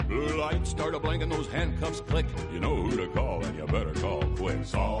lights start a-blinking, those handcuffs click, you know who to call, and you better call quick.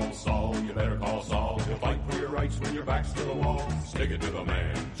 Saul, Saul, you better call Saul. He'll fight for your rights when your back's to the wall. Stick it to the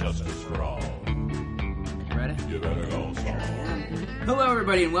man, justice for all. Ready? You better call Saul. Hello,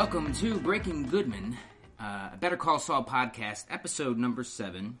 everybody, and welcome to Breaking Goodman, a Better Call Saul podcast, episode number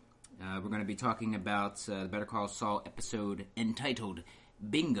 7. We're going to be talking about the Better Call Saul episode entitled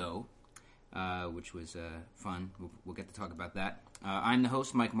Bingo, which was fun. We'll get to talk about that. I'm the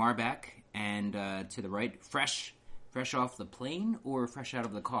host, Mike Marbach, and to the right, fresh off the plane or fresh out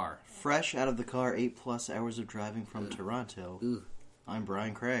of the car? Fresh out of the car, 8+ hours of driving from Toronto. Ooh. I'm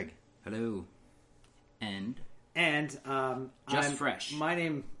Brian Craig. Hello. And I'm fresh. My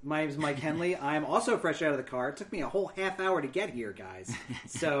name's Mike Henley. I'm also fresh out of the car. It took me a whole half hour to get here, guys.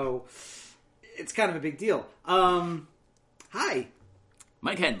 So it's kind of a big deal. Hi,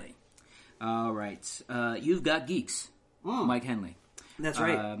 Mike Henley. All right. You've got geeks. Mike Henley. That's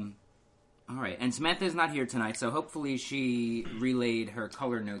right. All right. And Samantha's not here tonight, so hopefully she relayed her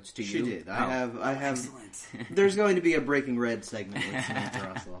color notes to you. She did. I have. Excellent. There's going to be a Breaking Red segment with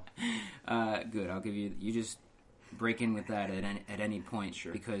Samantha Russell. Good. I'll give you. You just break in with that at any point,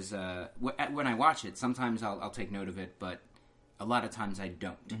 sure. Because when I watch it, sometimes I'll take note of it, but a lot of times I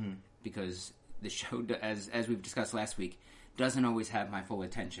don't, because the show, as we've discussed last week, doesn't always have my full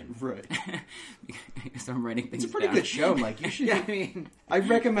attention. Right. Because I'm writing things down. It's a pretty good show, Mike. You should. Yeah, I mean, I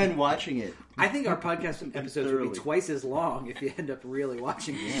recommend watching it. I think our podcast episodes would be twice as long if you end up really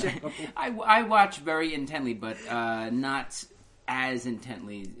watching the show. I watch very intently, but not as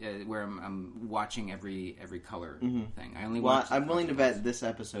intently where I'm watching every color thing. I only watch. I'm willing to bet this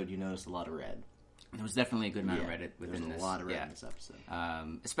episode you noticed a lot of red. There was definitely a good amount of red within this. There's a lot of red in this episode.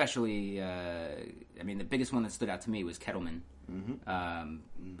 Especially, I mean, the biggest one that stood out to me was Kettleman.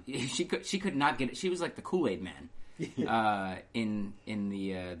 She could not get it. She was like the Kool-Aid Man in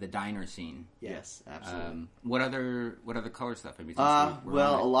the diner scene. Yes, absolutely. What other color stuff have you seen?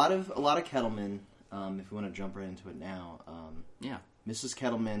 A lot of Kettleman. If we want to jump right into it now, yeah, Mrs.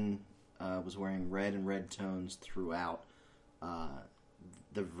 Kettleman was wearing red and red tones throughout.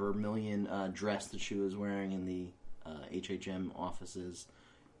 The vermilion dress that she was wearing in the HHM offices,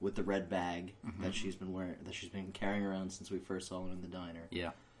 with the red bag that she's been carrying around since we first saw her in the diner.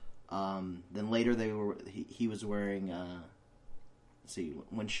 Yeah. Then later he was wearing. I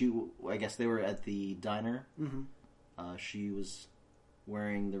guess they were at the diner. She was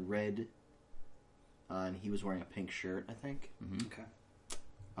wearing the red, and he was wearing a pink shirt, I think. Okay.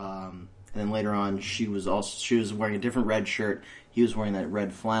 And then later on, she was wearing a different red shirt. He was wearing that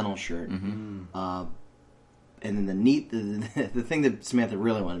red flannel shirt. And then the thing that Samantha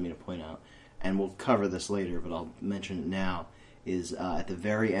really wanted me to point out, and we'll cover this later, but I'll mention it now, is at the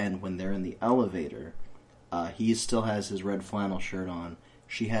very end when they're in the elevator, he still has his red flannel shirt on.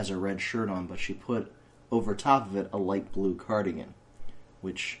 She has a red shirt on, but she put over top of it a light blue cardigan,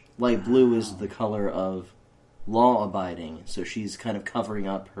 which light blue is the color of law-abiding, so she's kind of covering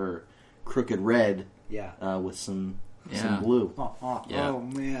up her crooked red with some blue. Oh,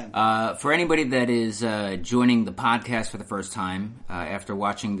 man. For anybody that is joining the podcast for the first time after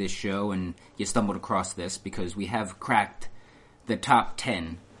watching this show and you stumbled across this, because we have cracked the top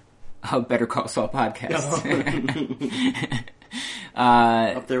 10 of Better Call Saul podcasts.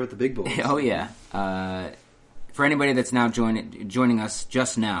 Up there with the big boys. Oh, yeah. For anybody that's now joining us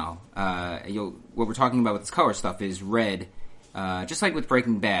just now, what we're talking about with this color stuff is red. Just like with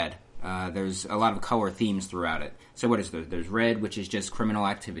Breaking Bad, there's a lot of color themes throughout it. So what is there? There's red, which is just criminal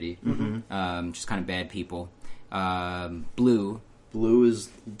activity, just kind of bad people. Blue. Blue is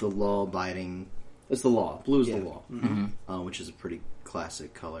the law-abiding. It's the law. Blue is the law, which is a pretty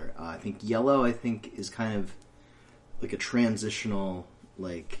classic color. I think yellow, is kind of like a transitional,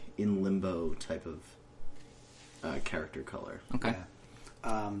 like in limbo type of character color. Okay.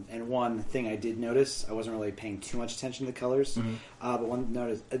 Yeah. And one thing I did notice, I wasn't really paying too much attention to the colors, but one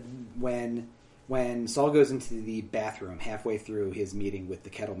notice when Saul goes into the bathroom halfway through his meeting with the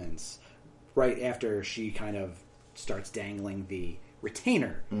Kettlemans, right after she kind of starts dangling the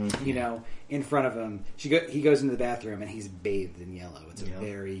retainer, in front of him, he goes into the bathroom and he's bathed in yellow. It's a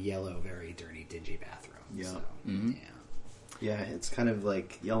very yellow, very dirty, dingy bathroom. Yeah. So, Yeah, it's kind of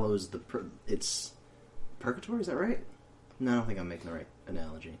like yellow is it's purgatory, is that right? No, I don't think I'm making the right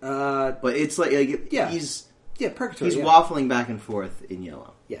analogy. But it's like he's purgatory. He's waffling back and forth in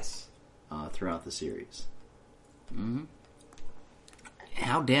yellow. Yes. Throughout the series. Mm-hmm.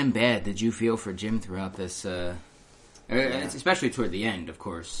 How damn bad did you feel for Jim throughout this? Especially toward the end, of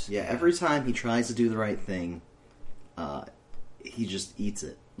course. Yeah, every time he tries to do the right thing, he just eats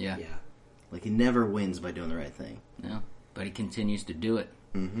it. Yeah. Yeah. Like, he never wins by doing the right thing. No, but he continues to do it.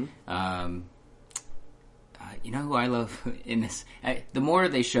 Mm-hmm. You know who I love in this? The more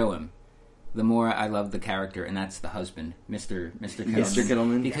they show him, the more I love the character, and that's the husband, Mr. Kettleman. Mr.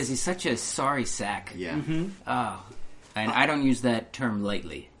 Kettleman. Because he's such a sorry sack. Yeah. Mm-hmm. Oh, and I don't use that term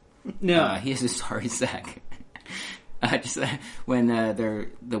lightly. No. He is a sorry sack. Just when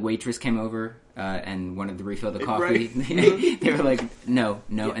the waitress came over and wanted to refill the coffee, Right. they were like, no,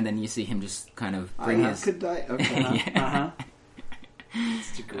 and then you see him just kind of bring his... could die. Okay. Uh-huh.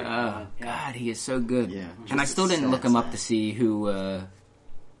 It's a great one. Yeah. God, he is so good. Yeah. And I still didn't look him up to see who...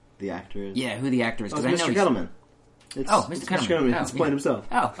 The actor is. who the actor is. Oh, Because it's I know Mr. Kettleman. It's Mr. Kettleman. Oh, He's playing himself.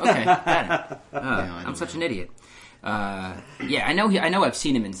 Oh, okay. Got it. I I'm don't such know. an idiot. I know I've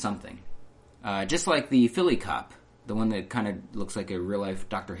seen him in something. Just like the Philly cop. The one that kind of looks like a real-life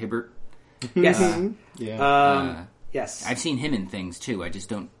Dr. Hibbert. Yes. Yeah. Yes. I've seen him in things, too. I just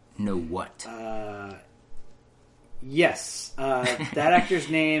don't know what. Yes. That actor's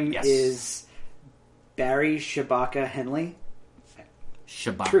name Yes. is Barry Shabaka Henley.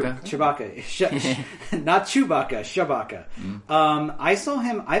 Shabaka? True. Chewbacca. Not Chewbacca. Shabaka. I saw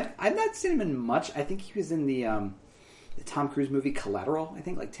him. I've not seen him in much. I think he was in the Tom Cruise movie Collateral, I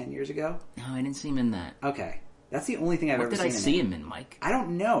think, like 10 years ago. No, I didn't see him in that. Okay. That's the only thing I've What ever did seen I see in. him in, Mike? I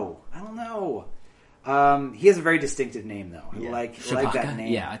don't know. He has a very distinctive name, though. Yeah. I like Shabaka? that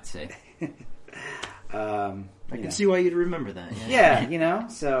name. Yeah, I'd say. I can see why you'd remember that. Yeah,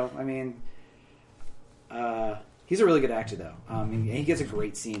 so, I mean, he's a really good actor, though. And he gets a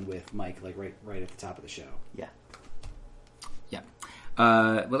great scene with Mike, like, right at the top of the show. Yeah. Yeah.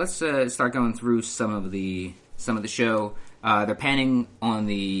 Well, let's start going through some of the show. They're panning on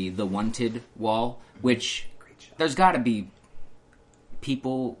the wanted wall, which Great shot. there's got to be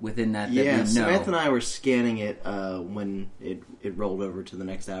people within that we know. Samantha and I were scanning it when it rolled over to the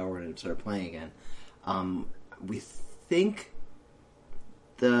next hour and it started playing again. We think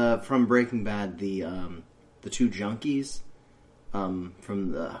from Breaking Bad the two junkies from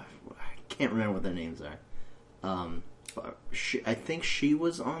the I can't remember what their names are. I think she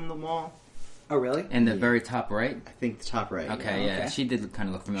was on the wall. Oh, really? In the very top right? I think the top right. Okay, yeah. Okay. She did kind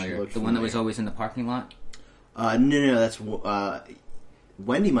of look familiar. She looked The one that was familiar. always in the parking lot? No, that's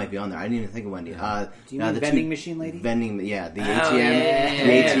Wendy might be on there. I didn't even think of Wendy. Do you mean the vending machine lady? Vending, yeah, the ATM, yeah, the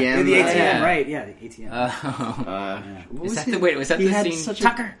yeah. ATM, The ATM, yeah. right? Yeah, the ATM. what Was was that his- was that he the had scene? such a-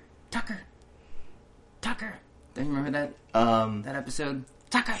 Tucker! Don't you remember that that episode?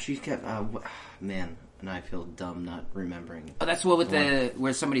 Tucker! She kept, man, and I feel dumb not remembering. Oh, that's the one with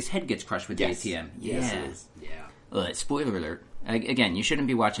where somebody's head gets crushed with Yes. the ATM. Yes, Yeah. it is. Yeah. Spoiler alert. Again, you shouldn't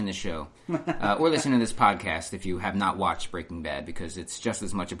be watching this show or listening to this podcast if you have not watched Breaking Bad, because it's just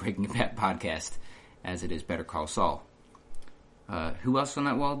as much a Breaking Bad podcast as it is Better Call Saul. Who else on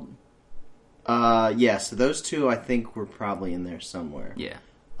that wall? Yeah, so those two I think were probably in there somewhere. Yeah.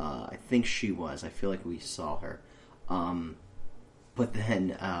 I think she was. I feel like we saw her. But then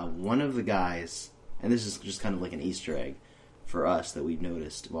one of the guys, and this is just kind of like an Easter egg for us that we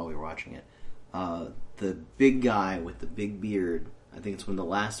noticed while we were watching it. The big guy with the big beard, I think it's one of the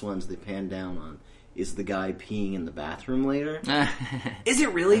last ones they pan down on, is the guy peeing in the bathroom later. Is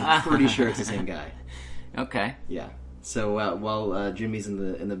it really? Pretty sure it's the same guy. Okay. Yeah. So while Jimmy's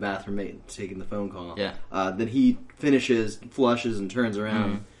in the bathroom taking the phone call, Yeah. then he finishes, flushes, and turns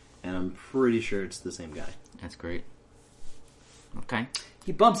around, and I'm pretty sure it's the same guy. That's great. Okay.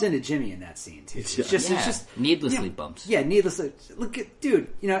 He bumps into Jimmy in that scene too. It's just, Yeah. it's just Needlessly bumps. Yeah, needlessly. Look at, dude.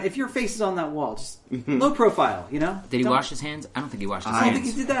 If your face is on that wall, just low profile. Did he Don't- wash his hands? I don't think he washed his I don't hands.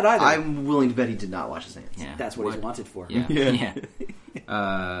 think he did that either. I'm willing to bet he did not wash his hands. Yeah. That's what he's wanted for. Yeah. Yeah.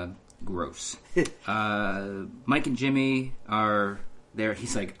 Yeah. Gross. Mike and Jimmy are there.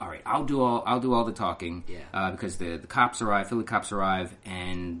 He's like, all right, I'll do all the talking. Yeah. Because the cops arrive, Philly cops arrive,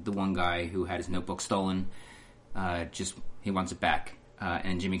 and the one guy who had his notebook stolen, he wants it back.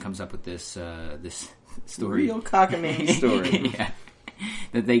 And Jimmy comes up with this story. Real cockamamie story. Yeah.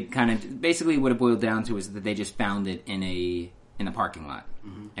 That they kind of basically what it boiled down to is that they just found it in a parking lot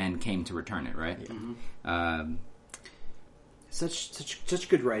and came to return it, right? Yeah. Such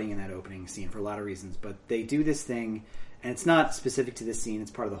good writing in that opening scene for a lot of reasons, but they do this thing, and it's not specific to this scene.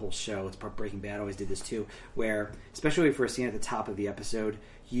 It's part of the whole show. It's part Breaking Bad always did this too, where especially for a scene at the top of the episode,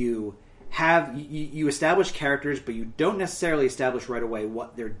 you establish characters, but you don't necessarily establish right away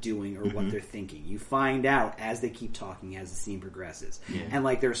what they're doing or what they're thinking. You find out as they keep talking as the scene progresses. Yeah. And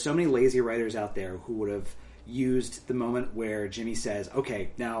like there are so many lazy writers out there who would have used the moment where Jimmy says, okay,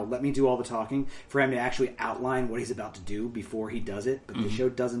 now let me do all the talking, for him to actually outline what he's about to do before he does it. But the show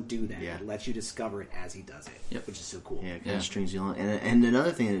doesn't do that. Yeah. It lets you discover it as he does it, which is so cool. Yeah, it kind of strings you along. And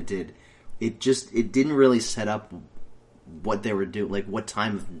another thing that it did, it didn't really set up what they were doing, like what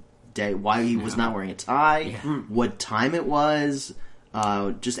time of day, why he was not wearing a tie, what time it was,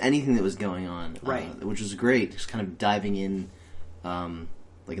 just anything that was going on, Right. Which was great. Just kind of diving in,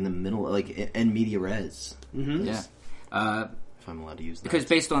 like in the middle, like in media res. Mm-hmm. Yeah. If I'm allowed to use that. Because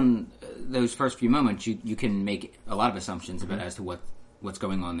based on those first few moments, you can make a lot of assumptions about as to what's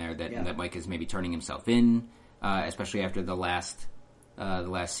going on there. That Mike is maybe turning himself in, especially after the last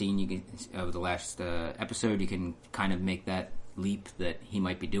scene of the last episode. You can kind of make that leap that he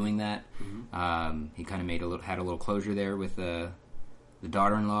might be doing that. Mm-hmm. He kind of had a little closure there with the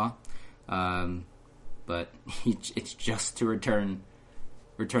daughter-in-law, but it's just to return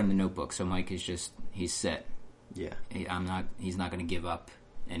the notebook. So Mike is he's set. Yeah, he's not going to give up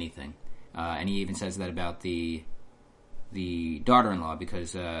anything, and he even says that about the daughter-in-law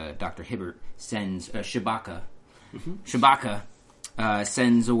because Dr. Hibbert sends Shabaka. Mm-hmm. Shabaka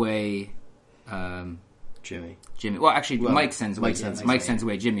sends away Jimmy. Well, actually, Mike sends away. Mike sends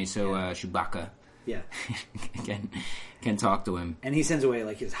away Jimmy, so Chewbacca can talk to him, and he sends away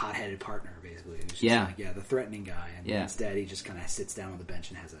like his hot-headed partner, basically. Who's just like, the threatening guy, and instead he just kind of sits down on the bench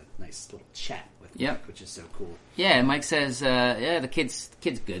and has a nice little chat with Mike, which is so cool. Yeah, and Mike says, the kid's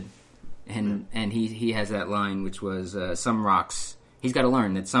good, and he has that line which was some rocks. He's got to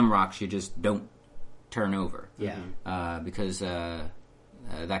learn that some rocks you just don't turn over. Yeah, because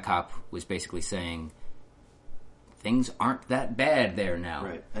that cop was basically saying things aren't that bad there now.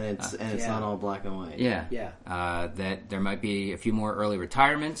 Right, and it's not all black and white. Yeah. That there might be a few more early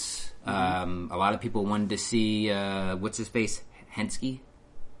retirements. A lot of people wanted to see what's his face, Fensky,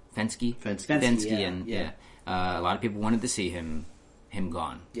 Fensky, and a lot of people wanted to see him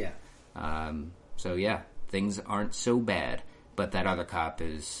gone. Yeah. So things aren't so bad, but that other cop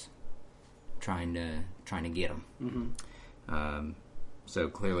is trying to get him. Mm-hmm. So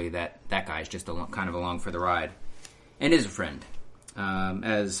clearly that guy's just kind of along for the ride. And is a friend,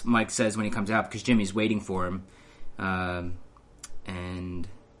 as Mike says when he comes out, because Jimmy's waiting for him, and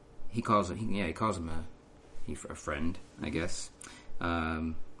he calls him a friend, I guess,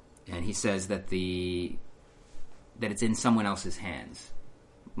 and he says that it's in someone else's hands.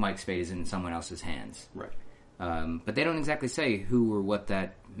 Mike's fate is in someone else's hands, right? But they don't exactly say who or what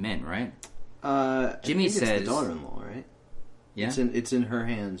that meant, right? Jimmy says it's the daughter-in-law, right? Yeah, it's in her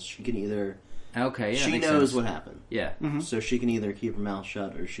hands. She can either. Okay, yeah, she knows what happened. Yeah. Mm-hmm. So she can either keep her mouth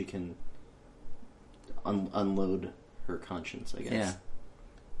shut or she can unload her conscience, I guess.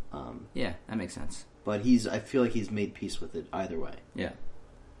 Yeah. That makes sense. But I feel like he's made peace with it either way. Yeah.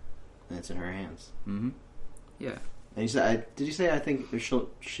 And it's in her hands. Mm-hmm. Yeah. And did you say I think I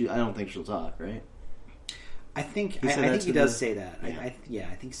don't think she'll talk, right? I think he does say that. Yeah.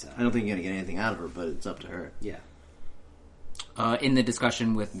 I think so. I don't think you're going to get anything out of her, but it's up to her. Yeah. In the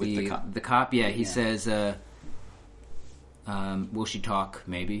discussion with the cop, he says, will she talk?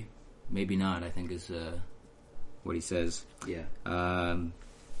 Maybe. Maybe not, I think is what he says. Yeah.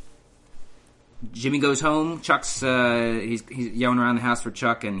 Jimmy goes home. Chuck's he's yelling around the house for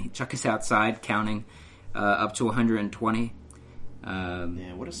Chuck, and Chuck is outside counting up to 120.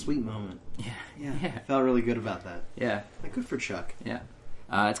 What a sweet moment. Yeah. I felt really good about that. Yeah. Like, good for Chuck. Yeah.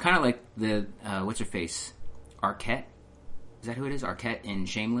 It's kind of like the, what's her face? Arquette? Is that who it is? Arquette in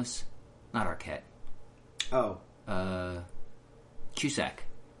Shameless? Not Arquette. Oh. Cusack.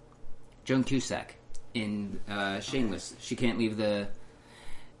 Joan Cusack in Shameless. She can't leave the...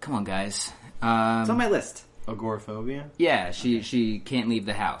 Come on, guys. It's on my list. Agoraphobia? Yeah, she can't leave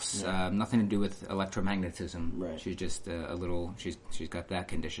the house. Yeah. Nothing to do with electromagnetism. Right. She's just a little... She's got that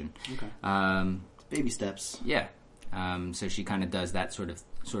condition. Okay. Baby steps. Yeah. So she kind of does that sort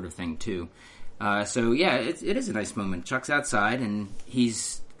of thing too. It is a nice moment. Chuck's outside and he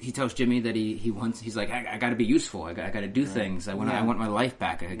tells Jimmy that he's like, I got to be useful. I got to do things. I want my life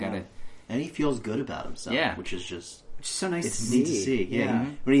back. I got to. And he feels good about himself. Yeah. Which is so nice to see. Neat to see. Yeah.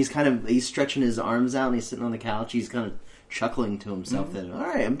 When he's stretching his arms out and he's sitting on the couch, he's kind of chuckling to himself that, all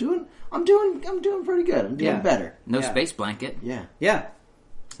right, I'm doing pretty good. I'm doing better. No space blanket. Yeah. Yeah.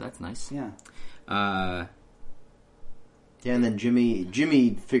 So that's nice. Yeah. And then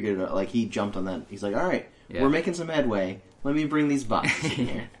Jimmy figured it out. Like, he jumped on that. He's like, all right, we're making some headway. Let me bring these boxes in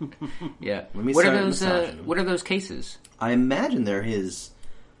here. Yeah. Let me what start what are those cases? I imagine they're his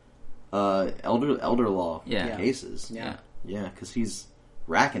elder law cases. Yeah. Yeah, because he's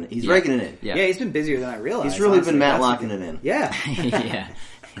racking it. He's raking it in. Yeah. He's been busier than I realized. He's really been Matlocking it in. Yeah.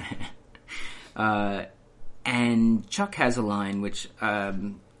 Yeah. And Chuck has a line which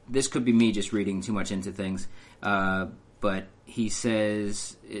this could be me just reading too much into things. But he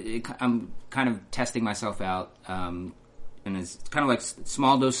says, I'm kind of testing myself out, and it's kind of like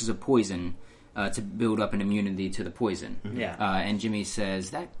small doses of poison to build up an immunity to the poison. Yeah. And Jimmy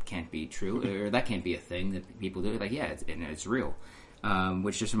says that can't be true, or that can't be a thing that people do. Like, yeah, it's real.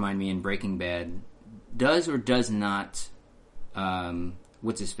 Which just reminded me in Breaking Bad, does or does not,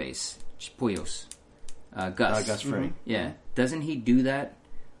 what's his face? Pollos. Gus. Gus Fring. Yeah. Doesn't he do that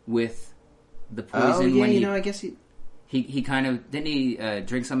with the poison? Oh, when yeah, I guess he kind of... Didn't he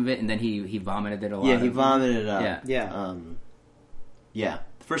drink some of it and then he vomited it a lot? Yeah, he vomited it up. Yeah. Yeah. Yeah.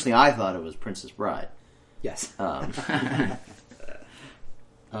 The first thing I thought it was Princess Bride. Yes. But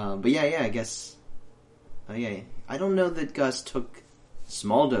yeah, I guess... yeah. I don't know that Gus took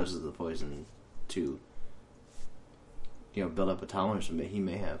small doses of the poison to, build up a tolerance. He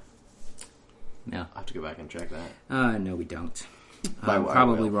may have. Yeah. I'll have to go back and check that. No, we don't.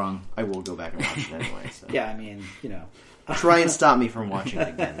 Probably wrong. I will go back and watch it anyway. So. Yeah, I mean, Try and stop me from watching it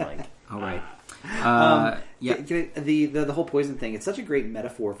again, Mike. All right. Yeah, the whole poison thing. It's such a great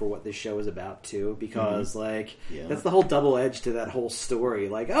metaphor for what this show is about too, because that's the whole double edge to that whole story.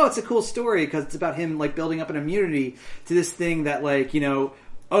 Like, oh, it's a cool story because it's about him building up an immunity to this thing that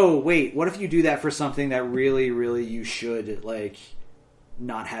oh wait, what if you do that for something that really, really you should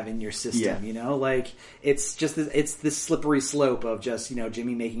not have in your system? Yeah. It's just it's this slippery slope of just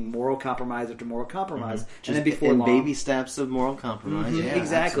Jimmy making moral compromise after moral compromise, and then before long, baby steps of moral compromise. Mm-hmm. Yeah,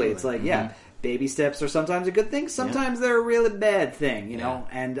 exactly. absolutely. It's baby steps are sometimes a good thing, sometimes they're a really bad thing,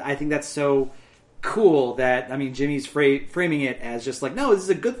 and I think that's so cool that, Jimmy's framing it as just no, this is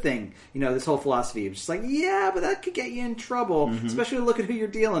a good thing, this whole philosophy of just yeah, but that could get you in trouble, especially look at who you're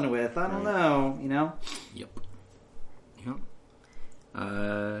dealing with. I don't know, Yep.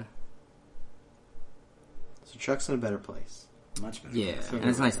 So Chuck's in a better place. Much better. Yeah, and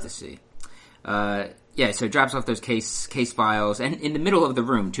it's nice to see. So it drops off those case files, and in the middle of the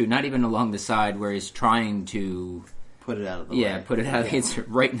room too, not even along the side where he's trying to put it out of the way. Yeah, way. put it out. It's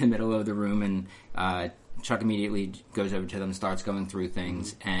right in the middle of the room, and Chuck immediately goes over to them, starts going through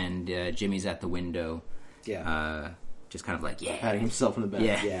things, and Jimmy's at the window. Yeah. Just kind of patting himself in the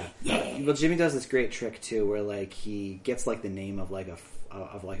back. Yeah. Well, Jimmy does this great trick too, where he gets the name of a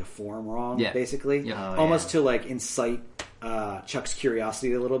form wrong, basically, almost to incite Chuck's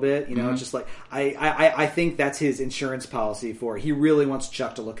curiosity a little bit. It's just I think that's his insurance policy for he really wants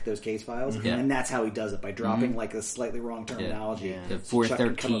Chuck to look at those case files, and that's how he does it by dropping the slightly wrong terminology. Yeah. The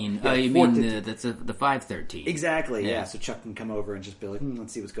 413. You mean that's the 513? Exactly. Yeah. So Chuck can come over and just be like,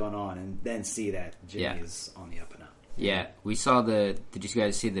 let's see what's going on, and then see that Jimmy is on the up and up. Yeah, we saw did you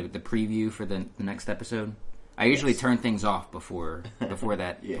guys see the preview for the next episode? I usually turn things off before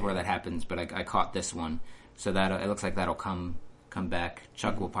that happens, but I caught this one, so that it looks like that'll come back.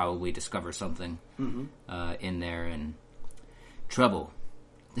 Chuck will probably discover something in there, and trouble.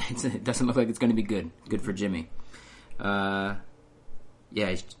 It doesn't look like it's going to be good for Jimmy. And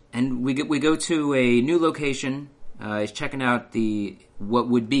we go to a new location. He's checking out what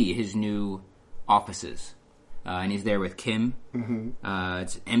would be his new offices. And he's there with Kim.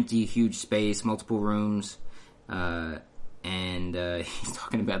 It's an empty, huge space, multiple rooms. And he's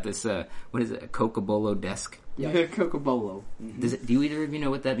talking about this, what is it, a Cocobolo desk? Yeah, Cocobolo. Do you either of you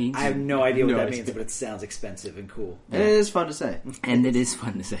know what that means? I have no idea what that means, but it sounds expensive and cool. And it is fun to say. And it is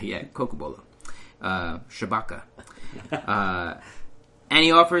fun to say, yeah, Cocobolo. Shabaka. And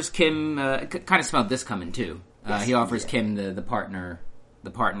he offers Kim, kind of smelled this coming too. He offers Kim the partner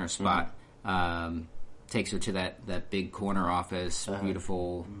spot. Takes her to that big corner office,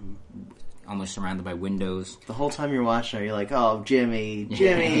 beautiful, almost surrounded by windows. The whole time you're watching her, you're like, oh, Jimmy.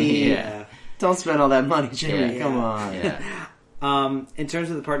 Don't spend all that money, Jimmy. Come on. Yeah. In terms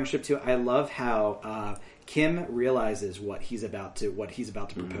of the partnership too, I love how Kim realizes what he's about to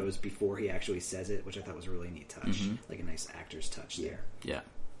propose before he actually says it, which I thought was a really neat touch, like a nice actor's touch there. Yeah,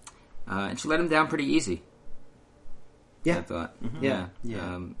 and she let him down pretty easy. Yeah, I thought. Yeah.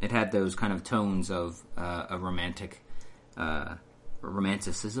 It had those kind of tones of a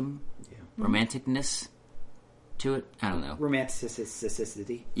romanticism, romanticness to it. I don't know.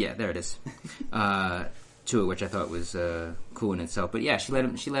 Romanticity. Yeah, there it is. To it, which I thought was cool in itself. But yeah, she let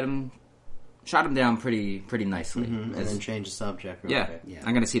him, shot him down pretty nicely, and then change the subject. Yeah,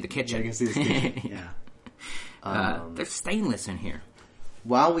 I'm gonna see the kitchen. I can see the kitchen. There's stainless in here.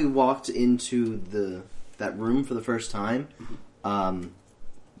 While we walked into that room for the first time,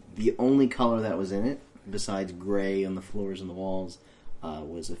 the only color that was in it, besides gray on the floors and the walls,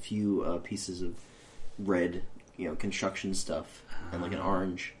 was a few pieces of red, construction stuff, and an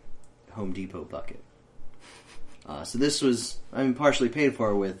orange Home Depot bucket. So this was, partially paid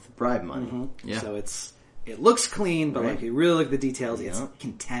for with bribe money. Yeah. So it looks clean, but if you really look at the details, it's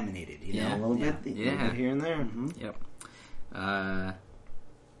contaminated. A little bit here and there. Yep.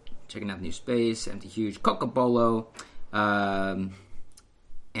 checking out the new space, empty huge Cocobolo.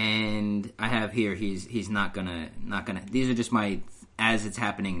 And I have here, he's not gonna. These are just my as it's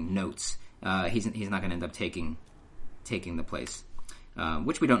happening notes. He's not gonna end up taking the place,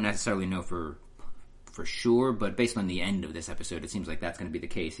 which we don't necessarily know for sure. But based on the end of this episode, it seems like that's going to be the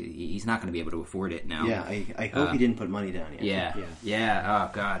case. He's not going to be able to afford it now. Yeah, I hope he didn't put money down yet. Yeah.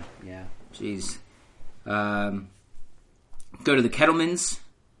 Oh God. Yeah. Jeez. Go to the Kettlemans,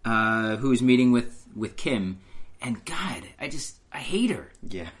 who's meeting with Kim, and God, I hate her.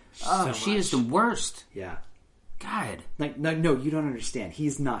 Yeah. Oh, she is the worst. Yeah. God. Like, no, you don't understand.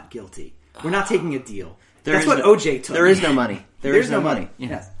 He's not guilty. We're not taking a deal. There That's is what no- OJ took. There is no money. There's no money.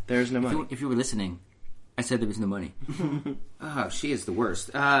 Yeah. There is no money. If you were listening, I said there was no money. Oh, she is the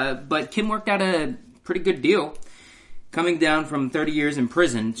worst. But Kim worked out a pretty good deal, coming down from 30 years in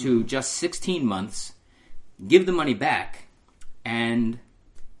prison to just 16 months, give the money back, and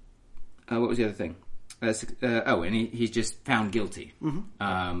what was the other thing? And he's just found guilty.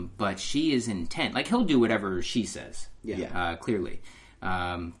 But she is intent. Like, he'll do whatever she says. Yeah. Clearly.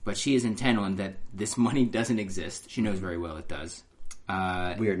 But she is intent on that this money doesn't exist. She knows very well it does.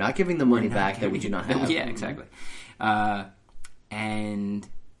 We are not giving the money back that we do not have. Yeah, exactly. And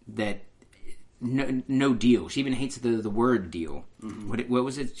that no deal. She even hates the word deal. What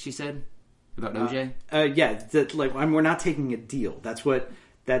was it she said about OJ? We're not taking a deal. That's what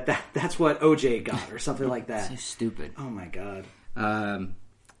that's what OJ got, or something like that. So stupid. Oh my God.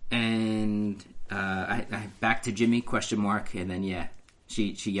 And I back to Jimmy ? And then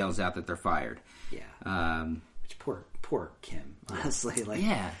she yells out that they're fired. Yeah. Which poor Kim, honestly. Like,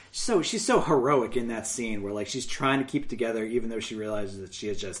 yeah. So she's so heroic in that scene where, like, she's trying to keep it together even though she realizes that she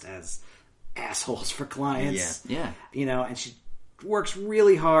is just as assholes for clients. Yeah. You know, and she works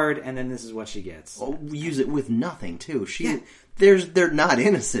really hard, and then this is what she gets. Well, we use it with nothing too. They're not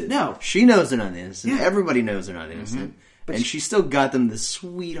innocent. No. She knows they're not innocent. Yeah. Everybody knows they're not innocent. But and she still got them this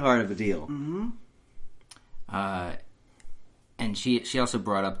sweetheart of a deal. And she also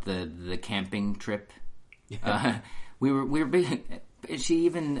brought up the camping trip. We were big. She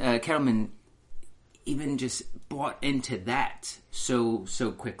even Kettleman even just bought into that so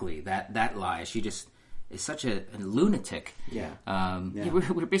quickly. That lie. She just is such a lunatic. Yeah.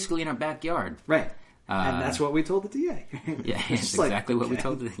 We're basically in our backyard. Right. And that's what we told the DA. Yeah, that's exactly what we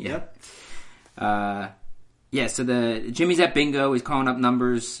told the DA. Yep. So the Jimmy's at bingo. He's calling up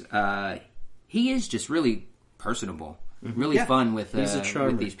numbers. He is just really personable, really fun with He's a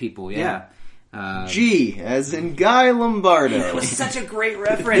charmer. with these people. Yeah. G, as in Guy Lombardo. It was such a great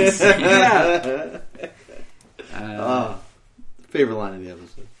reference. Yeah. Favorite line of the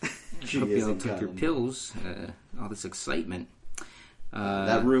episode. G, Hope as you all in took Guy your Lombardo. pills. All this excitement.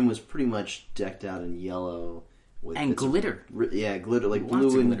 That room was pretty much decked out in yellow with And glitter. Yeah, glitter, like Lots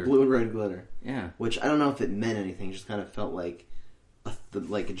of glitter. blue and red glitter. Yeah. Which I don't know if it meant anything. It just kind of felt like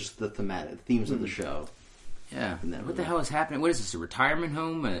just the themes of the show. Yeah. Never What the mind. hell is happening? What is this? A retirement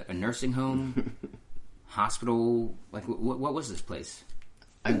home? A nursing home? Hospital? Like, what was this place?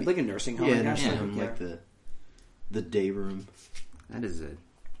 Like a nursing home. I Yeah, guess. nursing home, like the day room. That is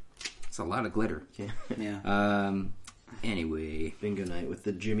it's a lot of glitter. Yeah. Yeah. Anyway. Bingo night with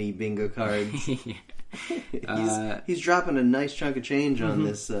the Jimmy bingo cards. Yeah. he's dropping a nice chunk of change on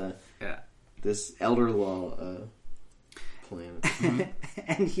this this elder law plan.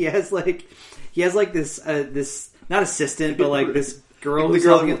 And he has like this not assistant, but like this girl. the who's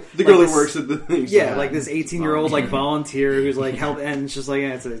girl helping- that like this- works at the thing. Yeah, like this 18-year-old like volunteer who's like help, and it's just like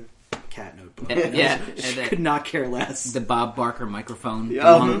it's a cat notebook. Yeah. She And could not care less. the Bob Barker microphone.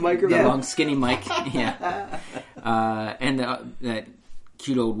 Yeah, the the microphone. The long skinny mic. Yeah. And that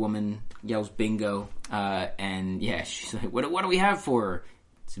cute old woman yells bingo. And yeah, she's like, what do we have for her?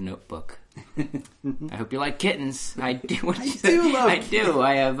 It's a notebook. I hope you like kittens. I do. I do.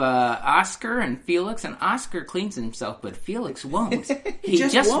 I have Oscar and Felix, and Oscar cleans himself, but Felix won't. He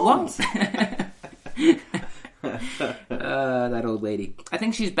just won't. That old lady. I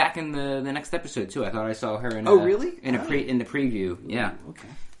think she's back in the next episode too. I thought I saw her in. Really? In the preview. Yeah.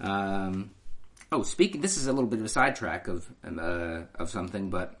 Okay. Speaking. This is a little bit of a sidetrack of something,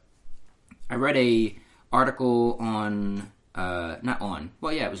 but I read a article on. It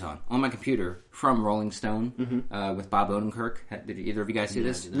was on my computer from Rolling Stone with Bob Odenkirk. Did either of you guys see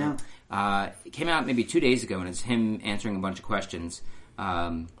this? No. It came out maybe 2 days ago, and it's him answering a bunch of questions.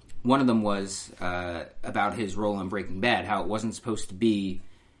 One of them was about his role on Breaking Bad, how it wasn't supposed to be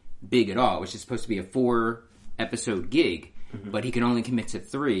big at all. It was just supposed to be a 4-episode gig, but he could only commit to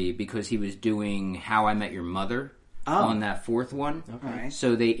 3 because he was doing How I Met Your Mother on that 4th one. Okay.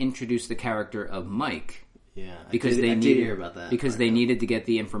 So they introduced the character of Mike Yeah, because I did hear about that. Because they needed to get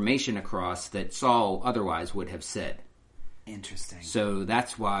the information across that Saul otherwise would have said. Interesting. So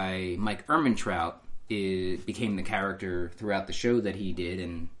that's why Mike Ehrmantraut became the character throughout the show that he did,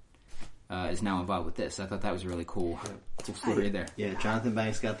 and is now involved with this. I thought that was a really cool story there. Yeah, Jonathan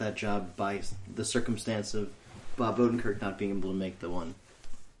Banks got that job by the circumstance of Bob Odenkirk not being able to make the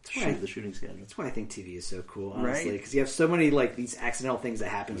shooting schedule. That's why I think TV is so cool, honestly, Right. because you have so many like these accidental things that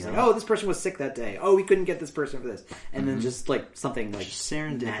happen. It's like, oh, this person was sick that day. Oh, we couldn't get this person for this, and then just like something like Just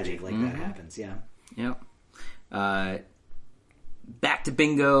serendipity. magic like that happens. Yeah. Yep. Back to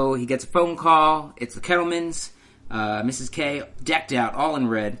Bingo. He gets a phone call. It's the Kettlemans. Mrs. K, decked out, all in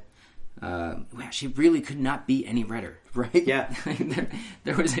red. Wow, she really could not be any redder. Right? Yeah.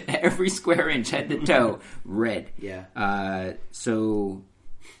 there was every square inch, head to toe, red. Yeah. So,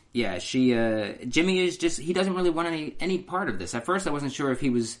 yeah, Jimmy is just, he doesn't really want any part of this. At first, I wasn't sure if he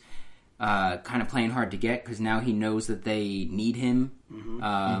was kind of playing hard to get, because now he knows that they need him,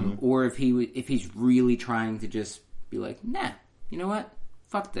 or if he's really trying to just be like, nah, you know what?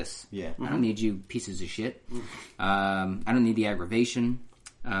 Fuck this. Yeah. I don't need you pieces of shit. I don't need the aggravation.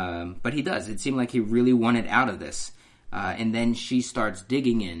 But he does. It seemed like he really wanted out of this. And then she starts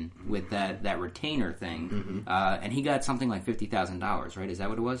digging in with that retainer thing. And he got something like $50,000, right? Is that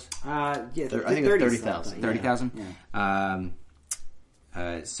what it was? Yeah. I think it's 30,000. 30,000?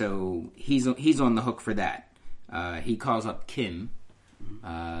 Yeah. So he's on the hook for that. He calls up Kim,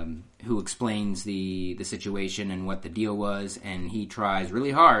 who explains the situation and what the deal was, and he tries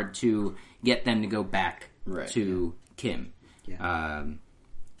really hard to get them to go back to Kim. Yeah.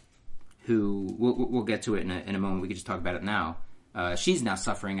 Who we'll get to it in a moment. We could just talk about it now. She's now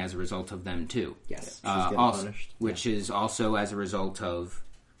suffering as a result of them too. Yes. She's getting punished. Which is also as a result of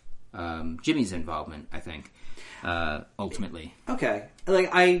Jimmy's involvement, I think. Ultimately, Okay.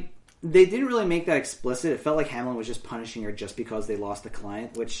 They didn't really make that explicit. It felt like Hamlin was just punishing her just because they lost the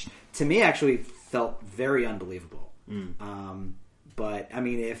client, which to me actually felt very unbelievable. But I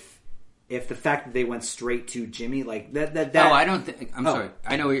mean, if the fact that they went straight to Jimmy like that. Oh, I don't think. I'm sorry.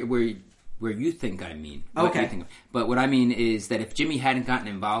 I know where you think I mean. What Okay. you think. But what I mean is that if Jimmy hadn't gotten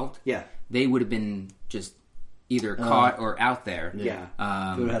involved, Yeah. they would have been just either caught or out there. Yeah.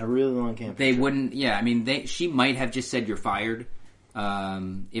 They would have had a really long campaign. They wouldn't. Yeah, I mean, she might have just said you're fired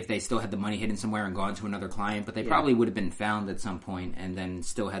if they still had the money hidden somewhere and gone to another client. But they probably would have been found at some point and then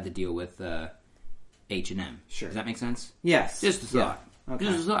still had to deal with H&M. Sure. Does that make sense? Yes. Just a thought. Yeah. Okay.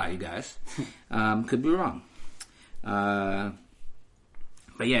 Just a thought, you guys. Could be wrong.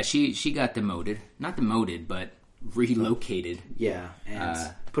 But yeah, she got demoted. Not demoted, but relocated. Yeah,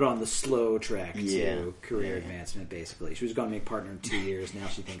 and put on the slow track Yeah. to career advancement, basically. She was going to make partner in 2 years. Now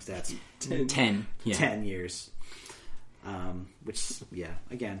she thinks that's 10. Yeah. 10 years. Which, yeah,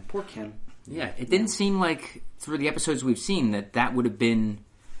 again, poor Kim. Yeah, it didn't seem like, through the episodes we've seen, that would have been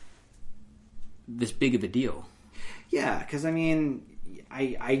this big of a deal. Yeah, because, I mean,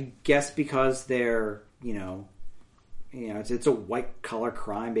 I guess because they're, it's a white-collar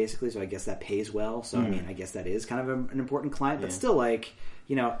crime, basically, so I guess that pays well. So, I mean, I guess that is kind of an important client. But still,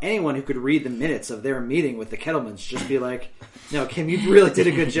 anyone who could read the minutes of their meeting with the Kettlemans just be like, no, Kim, you really did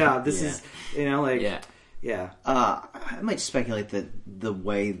a good job. This is, Yeah. I might speculate that the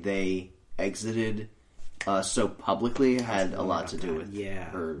way they exited so publicly had a lot to do with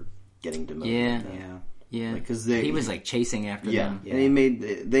her getting demoted. Yeah. Yeah, because he was like chasing after them. Yeah,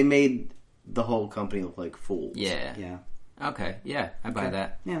 and they made the whole company look like fools. Yeah. Okay. Yeah, I buy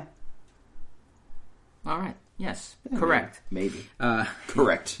that. Yeah. All right. Yes. Correct. Maybe.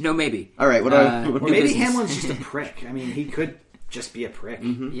 Correct. No, maybe. All right. What Or maybe Hamlin's just a prick. I mean, he could just be a prick.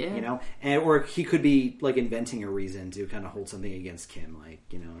 Yeah. or he could be like inventing a reason to kind of hold something against Kim,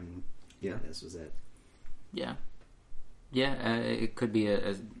 and this was it. Yeah. Yeah, it could be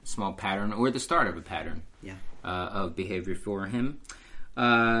a small pattern or the start of a pattern of behavior for him.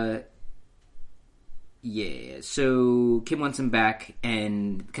 So Kim wants him back,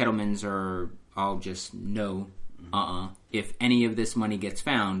 and Kettlemans are all just no, If any of this money gets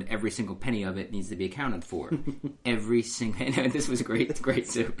found, every single penny of it needs to be accounted for. Every single... No, this was great. It's great,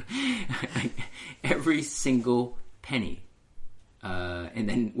 too. Every single penny. And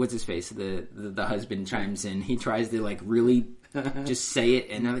then what's his face? The husband chimes in. He tries to really just say it,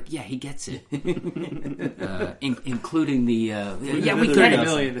 and I'm like, yeah, he gets it, including the we get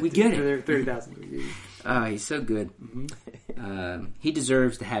it. We get it. 30,000. He's so good. He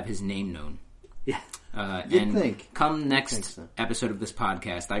deserves to have his name known. Yeah. You'd think. Come next episode of this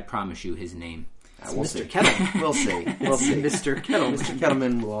podcast, I promise you his name. We'll Mr. see. Kettleman. We'll see. We'll see. Mr. Kettleman. Mr.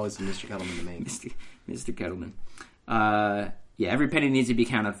 Kettleman will always be Mr. Kettleman to me. Mr. Kettleman. Every penny needs to be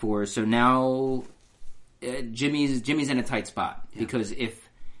accounted for. So now Jimmy's in a tight spot because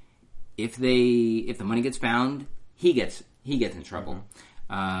if the money gets found, he gets in trouble.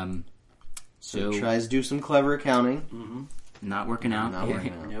 So he tries to do some clever accounting. Not working out.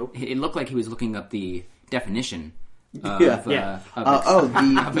 Nope. It looked like he was looking up the definition of He embezzlement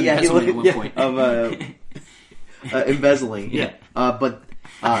at one point. of embezzling. Yeah. But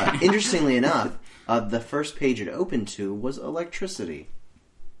interestingly enough, the first page it opened to was electricity.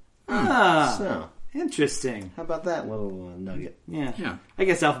 So, Interesting. how about that little nugget? Yeah. I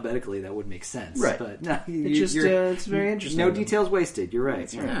guess alphabetically that would make sense. Right. But no, It's very interesting. no details wasted. You're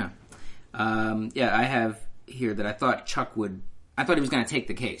right. Yeah. I have here that I thought I thought he was going to take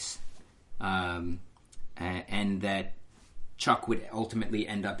the case. And that Chuck would ultimately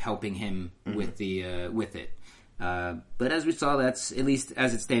end up helping him with it. But as we saw, that's, at least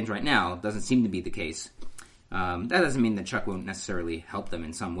as it stands right now, doesn't seem to be the case. That doesn't mean that Chuck won't necessarily help them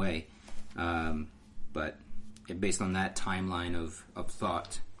in some way. But based on that timeline of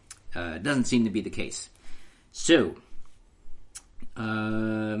thought, it doesn't seem to be the case. So, they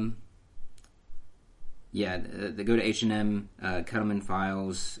go to H&M, Kettleman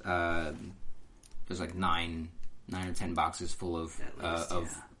files. There's like 9 or 10 boxes full of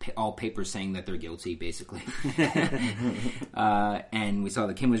all papers saying that they're guilty, basically. And we saw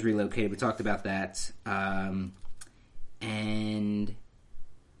that Kim was relocated. We talked about that. And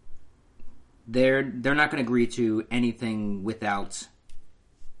they're not going to agree to anything without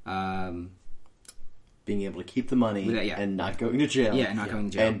being able to keep the money and not going to jail. Yeah, not going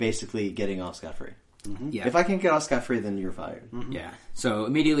to jail. And basically getting off scot-free. Yeah. If I can't get off scot-free, then you're fired. Yeah. So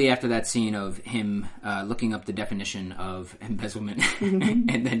immediately after that scene of him looking up the definition of embezzlement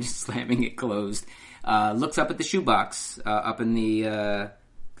and then just slamming it closed, looks up at the shoebox up in the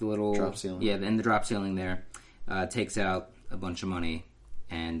little drop ceiling. Yeah, in the drop ceiling there, takes out a bunch of money,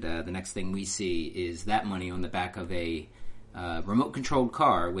 and the next thing we see is that money on the back of a remote-controlled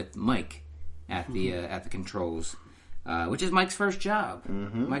car with Mike at the controls. Which is Mike's first job.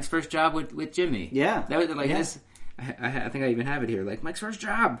 Mike's first job with Jimmy. Yeah. That was like this. I think I even have it here. Like, Mike's first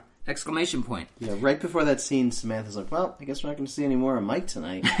job! Exclamation point. Yeah, right before that scene, Samantha's like, well, I guess we're not going to see any more of Mike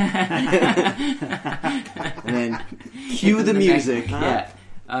tonight. And then cue the music. Yeah.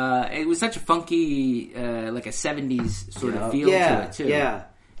 It was such a funky, like a 70s sort of feel to it, too. Yeah.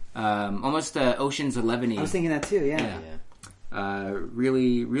 Almost Ocean's 11-y. I was thinking that, too, yeah.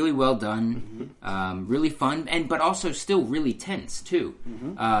 Really, really well done. Really fun, but also still really tense too.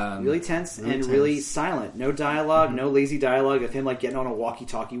 Really tense and really silent. No dialogue, no lazy dialogue of him like getting on a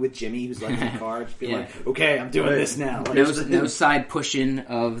walkie-talkie with Jimmy, who's like in the car, just being like, "Okay, I'm doing this now." Like, no side pushing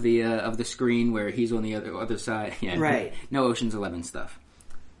of the screen where he's on the other side. Yeah, right. No Ocean's 11 stuff.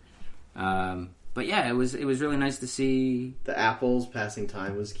 But yeah, it was really nice to see the apples passing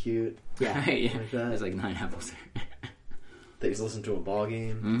time was cute. Yeah, yeah. Like that. There's like 9 apples there. They just listened to a ball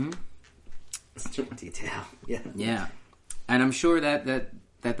game. Detail. Yeah. Yeah. And I'm sure that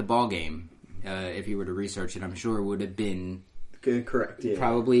the ball game, if you were to research it, I'm sure would have been correct. Yeah.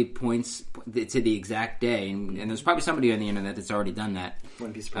 Probably points to the exact day, and there's probably somebody on the internet that's already done that.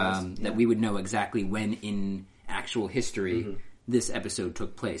 Wouldn't be surprised. That we would know exactly when in actual history this episode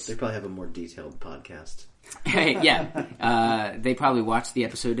took place. They probably have a more detailed podcast. Yeah, they probably watched the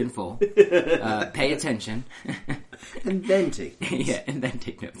episode in full, pay attention, and then take notes. Yeah, and then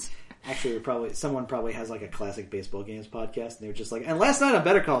take notes. Actually, someone probably has like a classic baseball games podcast, and they're just like, and last night on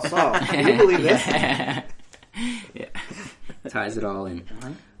Better Call Saul, can you believe this? Yeah, ties it all in.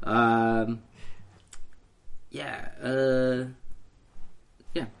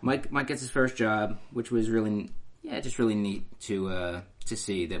 Mike gets his first job, which was really neat to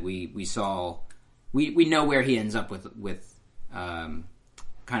see that we saw. We know where he ends up with kind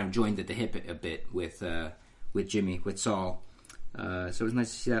of joined at the hip a bit with Jimmy, with Saul. So it was nice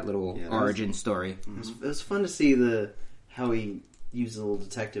to see that little origin story. It was fun to see how he used a little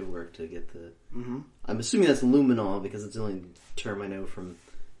detective work to get the. I'm assuming that's luminol because it's the only term I know from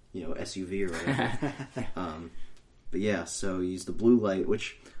SUV or whatever. But yeah, so he used the blue light,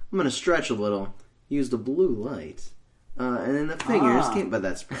 which I'm going to stretch a little. He used the blue light. And then the fingers came by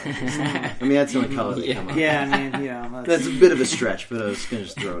that surprise. I mean, that's the only color they come up. Yeah, I mean, that's a bit of a stretch, but I was going to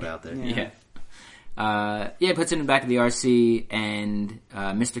just throw it out there. He puts it in the back of the RC, and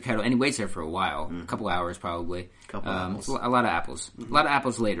Mr. Kettle, and he waits there for a while, a couple hours probably. A lot of apples. A lot of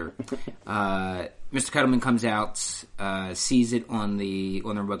apples later. Mr. Kettleman comes out, sees it on the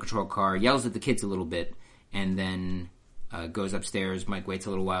remote control car, yells at the kids a little bit, and then goes upstairs. Mike waits a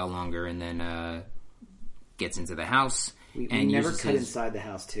little while longer, and then gets into the house, We and never uses cut his- inside the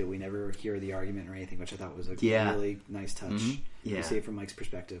house, too. We never hear the argument or anything, which I thought was a Yeah. really nice touch. Yeah. You see it from Mike's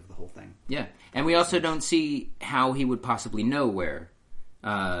perspective, the whole thing. Yeah, and we also don't see how he would possibly know where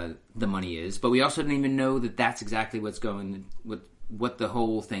the money is, but we also don't even know that that's exactly what's going what the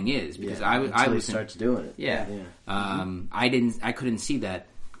whole thing is because I until he was starts doing it. yeah. I couldn't see that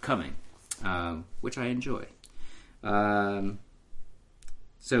coming, which I enjoy.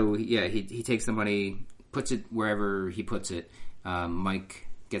 So yeah, he takes the money, puts it wherever he puts it. Mike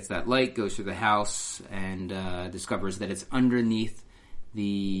gets that light, goes through the house, and discovers that it's underneath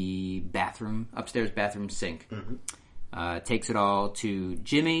the upstairs bathroom sink. Takes it all to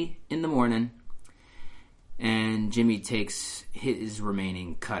Jimmy in the morning, and Jimmy takes his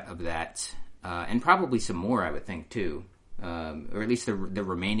remaining cut of that, and probably some more, I would think, too. Or at least the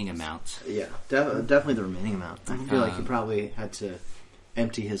remaining amount. Yeah, definitely the remaining amount. I feel like he probably had to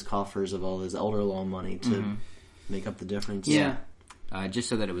empty his coffers of all his elder law money to make up the difference. Yeah. Just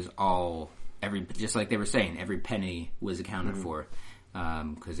so that it was all, just like they were saying, every penny was accounted for.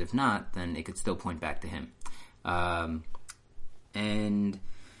 Because if not, then it could still point back to him. And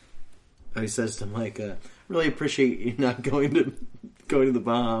he says to Mike, really appreciate you not going to the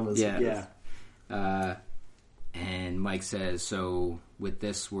Bahamas. Yeah. And Mike says, so with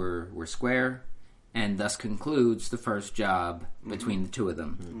this we're square, and thus concludes the first job between the two of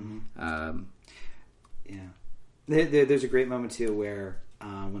them. Yeah. There's a great moment, too, where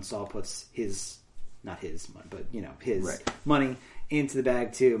when Saul puts his money into the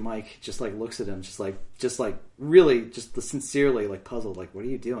bag, too, Mike just, looks at him, really, sincerely, puzzled, what are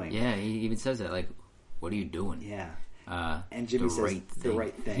you doing? Yeah, he even says that, what are you doing? Yeah. And Jimmy says, the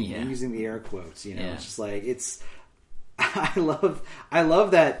right thing. Yeah. And using the air quotes, Yeah. It's just I love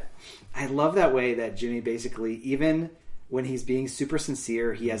that way that Jimmy basically, even when he's being super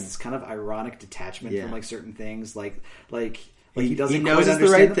sincere, he has this kind of ironic detachment from certain things, he doesn't. He knows quite it's the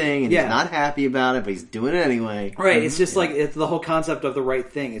right understand thing, and he's not happy about it, but he's doing it anyway. Right? It's just it's the whole concept of the right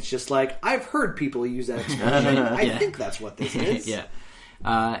thing. It's just I've heard people use that expression. I think that's what this is. Yeah.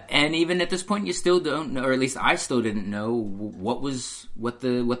 And even at this point, you still don't know, or at least I still didn't know what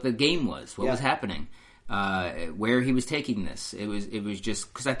the game was, what was happening, where he was taking this. It was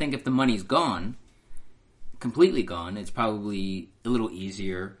just because I think if the money's gone, completely gone, it's probably a little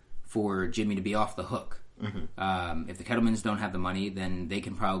easier for Jimmy to be off the hook. If the Kettlemans don't have the money, then they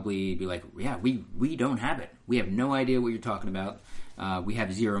can probably be like, yeah, we don't have it. We have no idea what you're talking about. We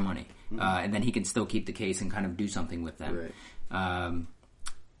have zero money. And then he can still keep the case and kind of do something with them. Right.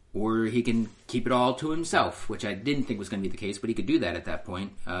 Or he can keep it all to himself, which I didn't think was going to be the case, but he could do that at that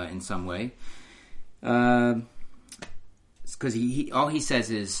point in some way. Because all he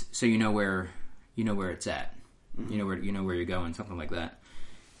says is, so you know where it's at, you know where you're going, something like that.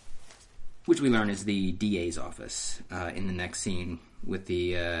 Which we learn is the DA's office in the next scene with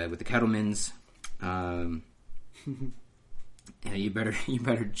the Kettlemans. Yeah, you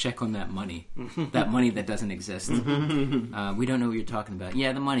better check on that money, that money that doesn't exist. We don't know what you're talking about.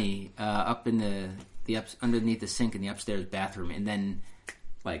 Yeah, the money up in the underneath the sink in the upstairs bathroom, and then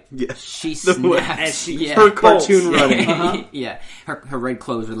she snaps. Her cartoon running. Yeah, her red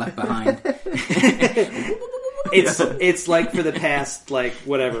clothes are left behind. It's like for the past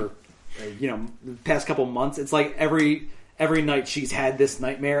the past couple months. It's like every night she's had this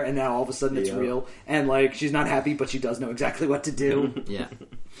nightmare, and now all of a sudden it's real, and she's not happy, but she does know exactly what to do. Yeah,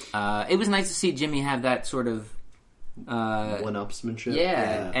 it was nice to see Jimmy have that sort of one-upsmanship.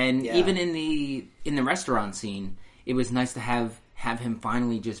 Yeah, and even in the restaurant scene, it was nice to have him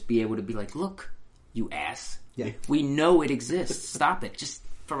finally just be able to be like, "Look, you ass, we know it exists. Stop it, just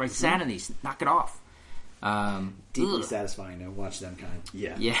for my sanity, knock it off." Deeply satisfying to watch them kind of.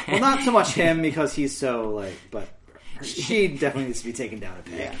 Yeah. Well, not so much him because he's so but she definitely needs to be taken down a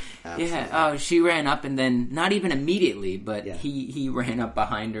peg. Absolutely. Oh, she ran up and then not even immediately, but he ran up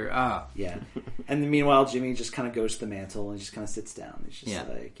behind her. Oh, yeah. And then meanwhile, Jimmy just kind of goes to the mantle and just kind of sits down. He's just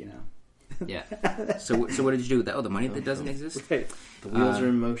Yeah. So what did you do with that? Oh, the money that doesn't exist? Right. The wheels are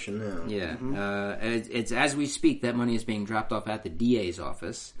in motion now. Yeah. It's as we speak, that money is being dropped off at the DA's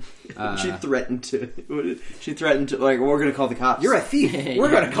office. She threatened to we're going to call the cops. You're a thief. We're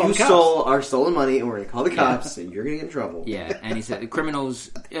going to call the cops. You stole our stolen money, and we're going to call the cops, and you're going to get in trouble. Yeah, and he said,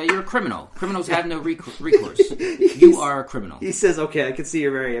 criminals, you're a criminal. Criminals have no recourse. You are a criminal. He says, okay, I can see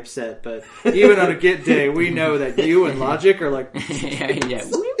you're very upset, but even on a good day, we know that you and Logic are like... yeah.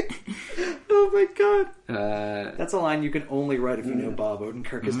 Oh my god. That's a line you can only write if you know Bob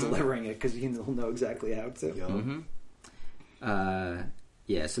Odenkirk is delivering it, because he'll know exactly how to.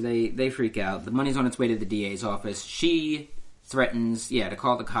 Yeah, so they freak out. The money's on its way to the DA's office. She threatens, to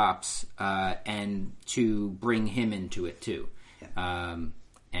call the cops and to bring him into it too. Yeah.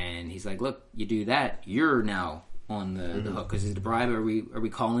 And he's like, "Look, you do that, you're now on the hook because it's a bribe. Are we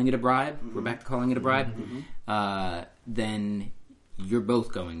calling it a bribe? We're back to calling it a bribe. Then you're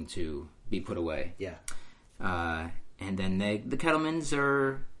both going to be put away." Yeah. And then the Kettlemans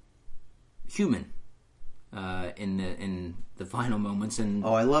are human in the final moments. And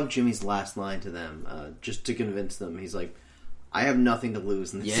I love Jimmy's last line to them, just to convince them. He's like, "I have nothing to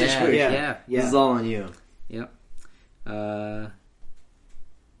lose in this situation. yeah. This is all on you." Yep.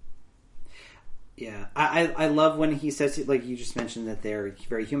 Yeah, I love when he says, like you just mentioned, that they're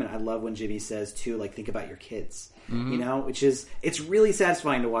very human. I love when Jimmy says too, like, think about your kids. You know, which is, it's really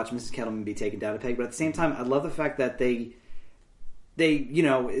satisfying to watch Mrs. Kettleman be taken down a peg. But at the same time, I love the fact that they you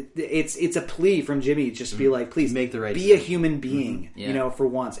know, it's a plea from Jimmy to just be like, please make the right be decision. a human being, Yeah. you know, for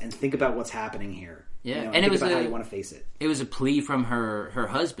once, and think about what's happening here. Yeah, you know, and think it was about how you want to face it. It was a plea from her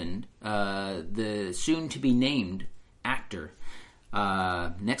husband, the soon to be named actor.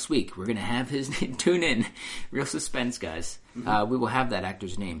 Next week we're gonna have his name. Tune in, real suspense, guys. We will have that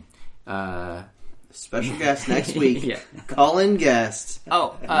actor's name. Special guest next week. Yeah. Call-in guest.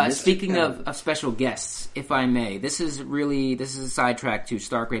 Speaking of special guests, if I may, this is a sidetrack to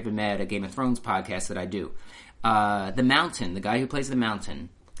Stark, Raven, Mad, a Game of Thrones podcast that I do. The Mountain, the guy who plays the Mountain,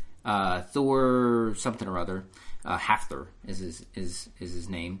 Thor something or other, Hafthor is his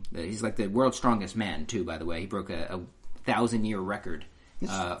name. He's like the world's strongest man too. By the way, he broke a 1,000-year record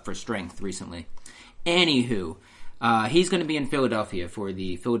for strength recently. Anywho, he's going to be in Philadelphia for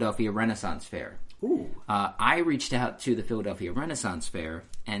the Philadelphia Renaissance Fair. Ooh. I reached out to the Philadelphia Renaissance Fair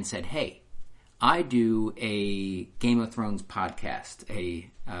and said, "Hey, I do a Game of Thrones podcast.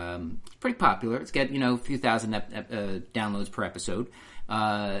 Pretty popular. It's got a few thousand downloads per episode.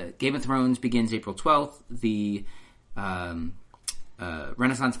 Game of Thrones begins April 12th. The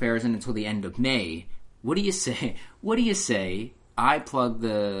Renaissance Fair isn't until the end of May. What do you say? I plug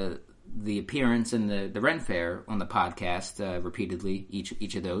the appearance and the Ren Fair on the podcast repeatedly,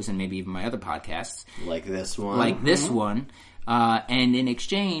 each of those, and maybe even my other podcasts, like this one. And in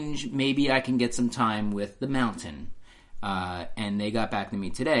exchange, maybe I can get some time with the Mountain." And they got back to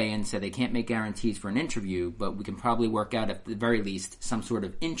me today and said they can't make guarantees for an interview, but we can probably work out, at the very least, some sort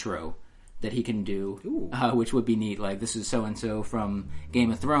of intro that he can do, which would be neat. Like, this is so and so from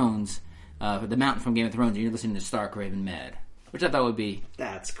Game of Thrones, the Mountain from Game of Thrones, and you're listening to Stark, Raven, Mad. Which I thought would be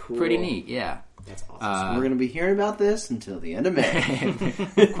That's cool. pretty neat, yeah. That's awesome. So we're going to be hearing about this until the end of May.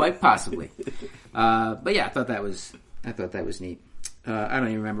 Quite possibly. But yeah, I thought that was neat. I don't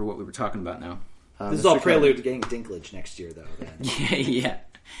even remember what we were talking about now. This is all prelude to getting Dinklage next year, though. Then.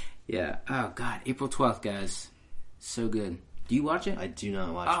 Yeah. Oh God, April 12th, guys. So good. Do you watch it? I do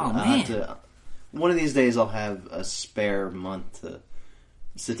not watch Oh, it. man. One of these days I'll have a spare month to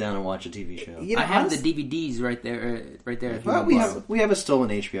sit down and watch a TV show. You know, I have the DVDs right there. If you Well, want we to have a stolen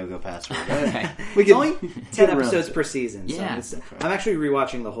HBO Go password. Okay. We It's can only 10 episodes per season. So Yeah. I'm actually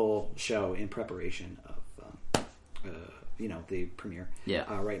rewatching the whole show in preparation of the premiere. Yeah.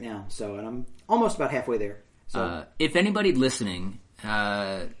 Right now. So, and I'm almost about halfway there. So If anybody listening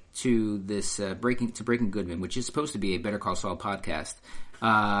to this Breaking Goodman, which is supposed to be a Better Call Saul podcast,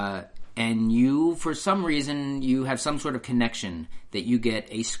 and you, for some reason, you have some sort of connection that you get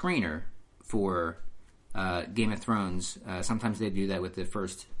a screener for Game of Thrones. Sometimes they do that with the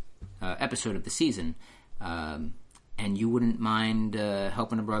first episode of the season. And you wouldn't mind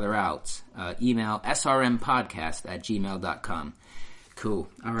helping a brother out, email srmpodcast@gmail.com. Cool.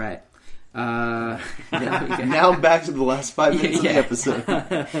 All right. Now back to the last 5 minutes of the episode.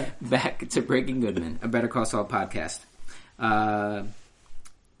 Back to Breaking Goodman, a Better Call Saul podcast.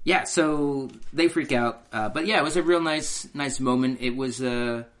 So they freak out. But yeah, it was a real nice moment. It was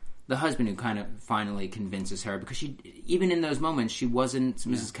the husband who kind of finally convinces her, because even in those moments,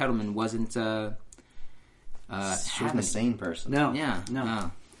 Mrs. Kettleman wasn't... She wasn't a sane person.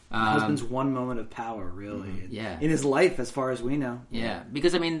 no. husband's one moment of power, really. Yeah. In his life, as far as we know. Yeah,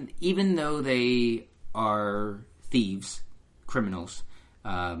 because, I mean, even though they are thieves, criminals,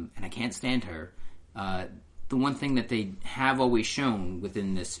 and I can't stand her, the one thing that they have always shown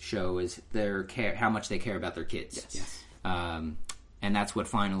within this show is how much they care about their kids. Yes. And that's what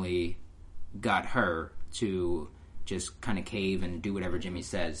finally got her to just kind of cave and do whatever Jimmy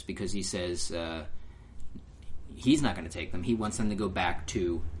says, because he says he's not going to take them. He wants them to go back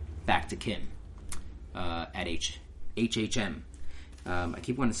to Kim at HHM. I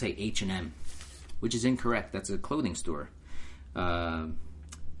keep wanting to say H&M, which is incorrect. That's a clothing store,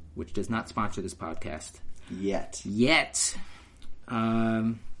 which does not sponsor this podcast Yet.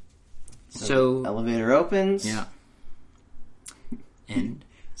 So elevator opens. Yeah. And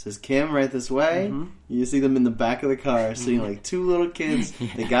says, Kim, right this way. Mm-hmm. You see them in the back of the car, seeing like two little kids.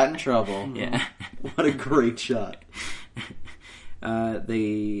 They got in trouble. yeah. What a great shot.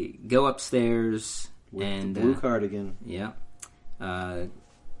 They go upstairs With and the blue cardigan. Yeah.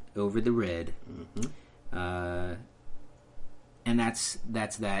 Over the red. Mm-hmm. And that's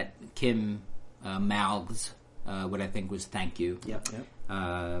that. Kim mouths what I think was thank you. Yep.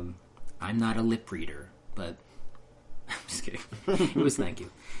 I'm not a lip reader, but I'm just kidding. It was thank you.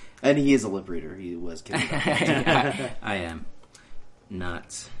 And he is a lip reader. He was kidding. I am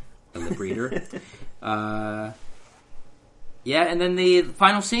not a lip reader. Yeah, and then the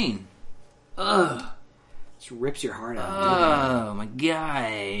final scene. Ugh. Just rips your heart out. Oh my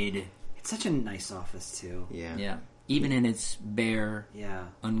god. It's such a nice office too. Yeah. Yeah. Even in its bare, Yeah.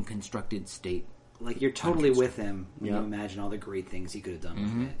 unconstructed state. Like you're totally with him when Yeah. you imagine all the great things he could have done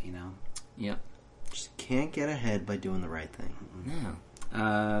with it, you know? Yep. Just can't get ahead by doing the right thing. No.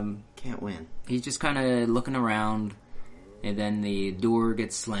 Can't win. He's just kind of looking around, and then the door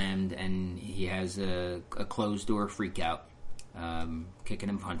gets slammed, and he has a closed door freak out. Kicking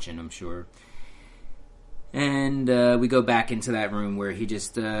and punching, I'm sure. And we go back into that room where he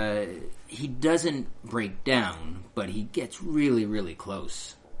just he doesn't break down, but he gets really, really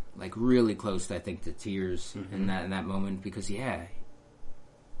close, like really close. I think to tears in that moment because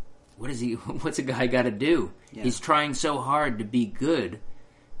what's a guy got to do? Yeah. He's trying so hard to be good,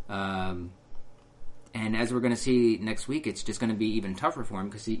 and as we're going to see next week, it's just going to be even tougher for him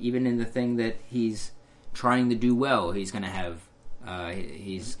because even in the thing that he's trying to do well, he's going to have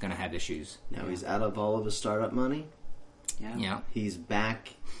issues. Now he's out of all of his startup money. Yeah. Yeah. He's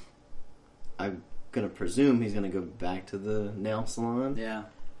back. I'm going to presume he's going to go back to the nail salon. Yeah.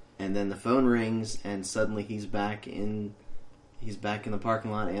 And then the phone rings, and suddenly he's back in the parking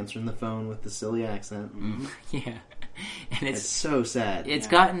lot answering the phone with the silly accent. Mm-hmm. Yeah. And It's so sad. it's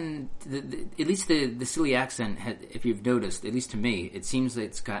gotten at least the silly accent. If you've noticed, at least to me, it seems that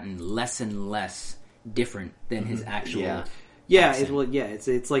it's gotten less and less different than his actual. Yeah. Yeah, accent.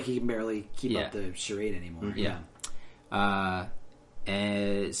 it's like he can barely keep Yeah. up the charade anymore. Yeah.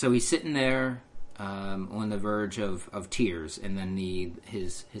 And so he's sitting there on the verge of tears, and then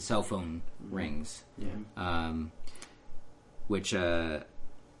his cell phone rings. Yeah. Which I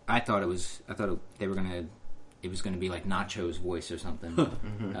thought it was gonna be like Nacho's voice or something,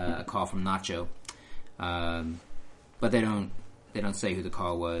 a call from Nacho. But they don't say who the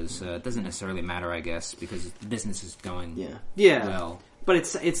call was. It doesn't necessarily matter, I guess, because the business is going Yeah. well. But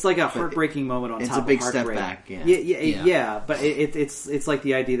it's like a heartbreaking moment on it's top a big of step heartbreak. back, yeah. Yeah. But it's like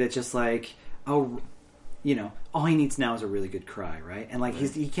the idea that just like, oh, you know, all he needs now is a really good cry, right? And like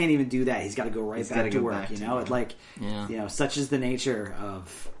he can't even do that. He's got to go He's back gotta to go work. back You to know, work. it like Yeah. you know, such is the nature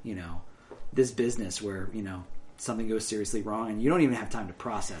of this business where something goes seriously wrong and you don't even have time to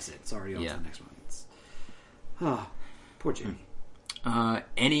process it. It's already on to the next one. Poor Jimmy.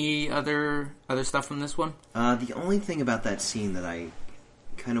 Any other stuff from this one? The only thing about that scene that I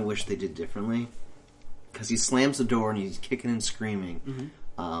kind of wish they did differently, because he slams the door and he's kicking and screaming,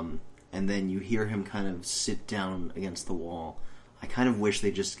 and then you hear him kind of sit down against the wall. I kind of wish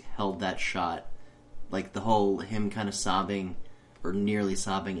they just held that shot, like the whole him kind of sobbing or nearly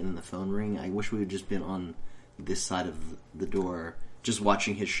sobbing and then the phone ring. I wish we had just been on this side of the door, just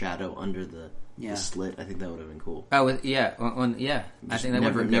watching his shadow under the slit. I think that would have been cool. Oh, yeah, I think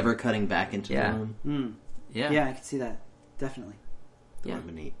that would never cutting back into Yeah. the room. Yeah, I can see that. Definitely. That would have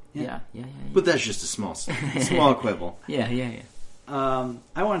been neat. Yeah. But that's just a small quibble. Yeah.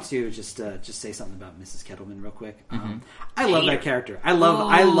 I want to just say something about Mrs. Kettleman real quick. Mm-hmm. I love that character. I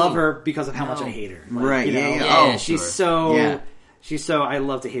love her because of how much I hate her. Like, Right, you know, yeah. Yeah, she's sure. so. Yeah. She's so. I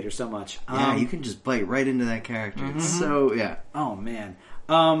love to hate her so much. Yeah, you can just bite right into that character. It's so, yeah. Oh man.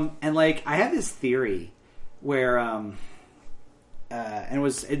 And like I have this theory where and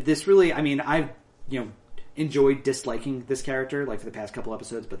this really, I mean, I've enjoyed disliking this character like for the past couple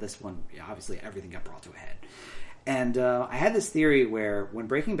episodes, but this one, obviously everything got brought to a head. And I had this theory where when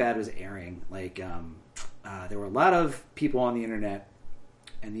Breaking Bad was airing, like there were a lot of people on the internet,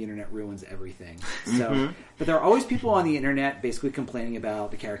 and the internet ruins everything. So, but there are always people on the internet basically complaining about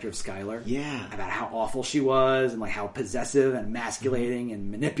the character of Skylar. Yeah. About how awful she was and like how possessive and emasculating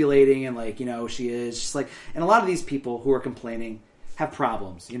and manipulating and like, she is just like, and a lot of these people who are complaining have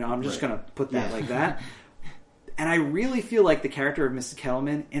problems. I'm just going to put that like that. And I really feel like the character of Mrs.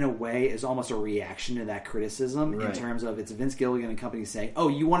 Kettleman, in a way, is almost a reaction to that criticism in terms of it's Vince Gilligan and company saying, oh,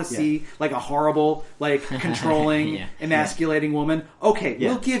 you want to see like a horrible, like controlling, emasculating woman? Okay,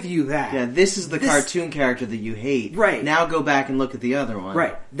 we'll give you that. Yeah, this is the cartoon character that you hate. Right. Now go back and look at the other one.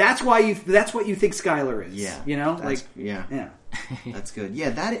 Right. That's what you think Skylar is. Yeah. Like, Yeah. That's good.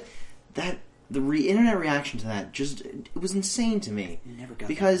 Yeah, that the internet reaction to that it was insane to me. Never got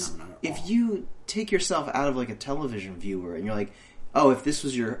because that phenomenon at all. if you take yourself out of like a television viewer and you're like, oh, if this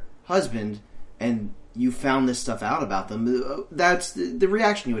was your husband and you found this stuff out about them, that's the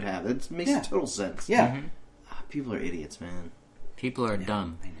reaction you would have. It makes total sense. Yeah. People are idiots, man. People are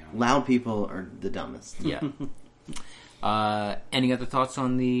dumb. I know. Loud people are the dumbest. Yeah. Any other thoughts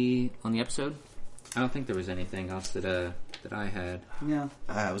on the episode? I don't think there was anything else that I had. Yeah.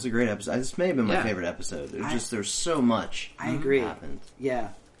 It was a great episode. This may have been my favorite episode. There's so much. I agree. Happened. Yeah.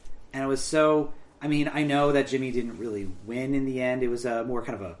 And it was so... I mean, I know that Jimmy didn't really win in the end. It was more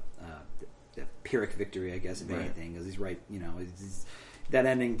kind of a Pyrrhic victory, I guess, if anything. Because he's right, that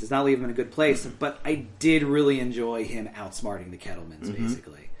ending does not leave him in a good place. But I did really enjoy him outsmarting the Kettlemans,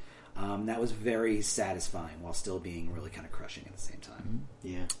 basically. That was very satisfying while still being really kind of crushing at the same time.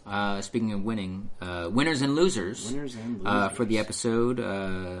 Yeah. Speaking of winning, winners and losers. For the episode.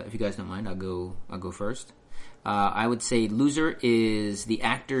 If you guys don't mind, I'll go first. I would say loser is the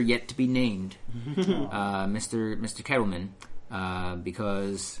actor yet to be named, Mr. Kettleman,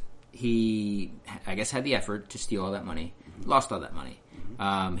 because he, I guess, had the effort to steal all that money, lost all that money.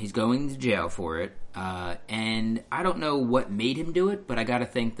 He's going to jail for it, and I don't know what made him do it, but I got to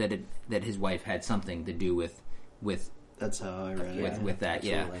think that his wife had something to do with. That's how I read it. With that,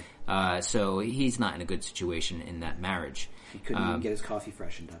 absolutely. yeah. So he's not in a good situation in that marriage. He couldn't even get his coffee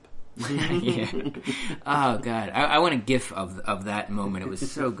freshened up. Yeah. Oh God, I want a GIF of that moment. It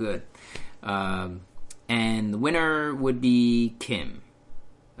was so good. And the winner would be Kim,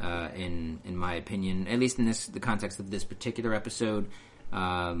 in my opinion, at least in the context of this particular episode,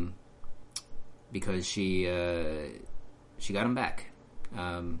 because she got him back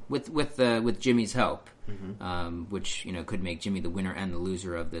with Jimmy's help, which could make Jimmy the winner and the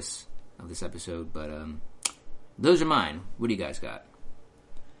loser of this episode. But those are mine. What do you guys got?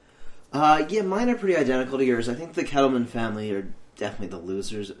 Yeah, mine are pretty identical to yours. I think the Kettleman family are definitely the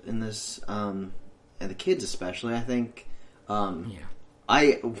losers in this, and the kids especially. I think.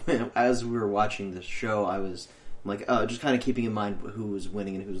 As we were watching this show, I was like, just kind of keeping in mind who was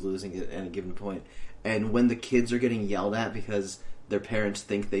winning and who's losing at a given point. And when the kids are getting yelled at because their parents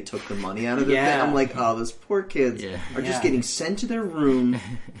think they took the money out of it, I'm like, oh, those poor kids are just getting sent to their room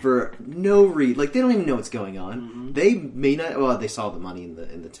for no reason. Like, they don't even know what's going on. They may not. Well, they saw the money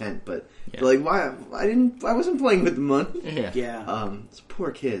in the tent, but they're like, why? I wasn't playing with the money. Those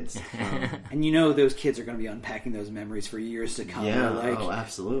poor kids. And those kids are going to be unpacking those memories for years to come. Yeah. Like,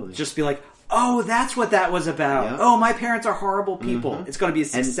 Absolutely. Just be like, oh, that's what that was about. Yeah. Oh, my parents are horrible people. It's going to be a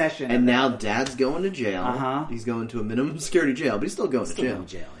succession. And now Dad's going to jail. He's going to a minimum security jail, but he's still going to jail.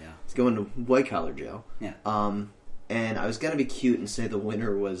 He's going to white collar jail. Yeah. And I was going to be cute and say the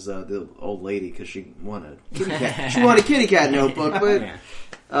winner was the old lady because she won a kitty cat. She won a kitty cat notebook, but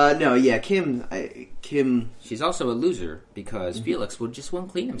Kim. She's also a loser because Felix just won't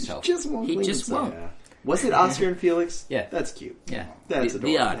clean himself. He just won't. Yeah. Was it Oscar and Felix? Yeah. That's cute. Yeah. That's adorable.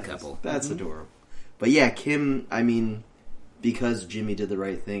 The odd couple. That's adorable. But yeah, Kim, I mean, because Jimmy did the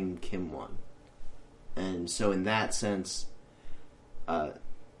right thing, Kim won. And so in that sense,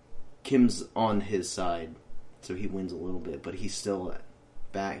 Kim's on his side, so he wins a little bit, but he's still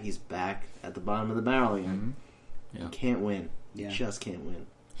back. He's back at the bottom of the barrel again. He can't win. He just can't win.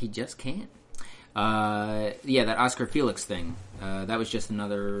 He just can't. That Oscar Felix thing. That was just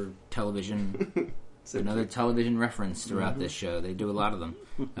another television... Another television reference throughout this show. They do a lot of them.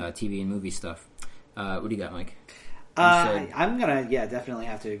 TV and movie stuff. What do you got, Mike? I'm going to, definitely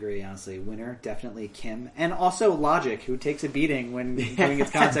have to agree, honestly. Winner, definitely Kim. And also Logic, who takes a beating when coming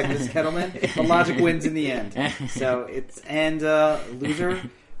into contact with Kettleman. But Logic wins in the end. So loser,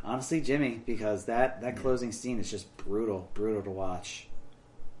 honestly, Jimmy, because that closing scene is just brutal to watch.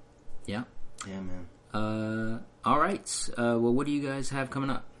 Yeah. Yeah, man. All right. Well, what do you guys have coming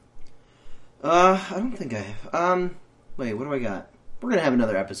up? I don't think I have. Wait, what do I got? We're going to have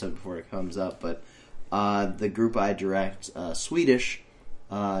another episode before it comes up, but the group I direct, Swedish,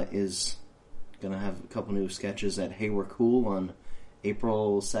 is going to have a couple new sketches at Hey We're Cool on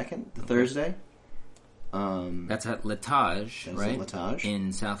April 2nd, the Thursday. That's at Latage, right? At Latage.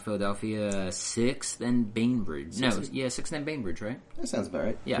 In South Philadelphia, 6th and Bainbridge. 6th and Bainbridge, right? That sounds about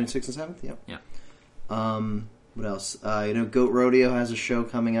right. Yeah. Between 6th and 7th, Yeah. What else? Goat Rodeo has a show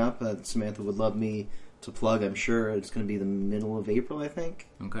coming up that Samantha would love me to plug. I'm sure it's going to be the middle of April, I think.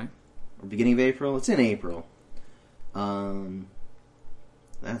 Okay. Or beginning of April. It's in April. That's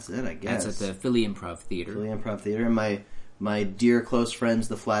it, I guess. That's at the Philly Improv Theater. And my dear close friends,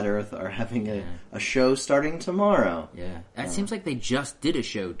 the Flat Earth, are having a show starting tomorrow. Yeah. That seems like they just did a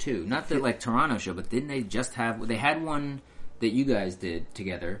show, too. Not the, Toronto show, but didn't they just have... They had one that you guys did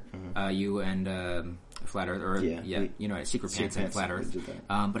together, you and Flat Earth, or Secret Pants and Flat Earth.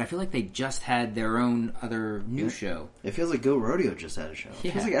 But I feel like they just had their own other new show. It feels like Go Rodeo just had a show.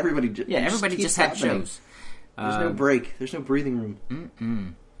 It feels like everybody just had shows. There's no break. There's no breathing room.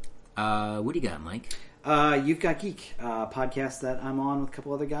 What do you got, Mike? You've Got Geek, podcast that I'm on with a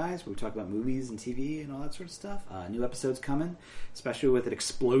couple other guys where we talk about movies and TV and all that sort of stuff. New episodes coming, especially with an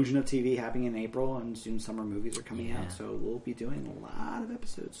explosion of TV happening in April, and soon summer movies are coming out, so we'll be doing a lot of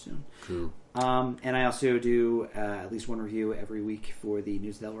episodes soon. Cool. And I also do at least one review every week for the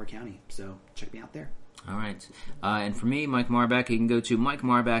News of Delaware County, so check me out there. All right. And for me, Mike Marbach, you can go to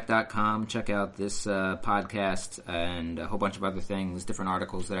MikeMarbach.com, check out this podcast and a whole bunch of other things, different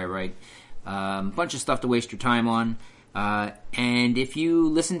articles that I write. A bunch of stuff to waste your time on. And if you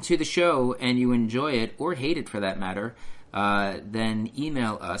listen to the show and you enjoy it, or hate it for that matter, then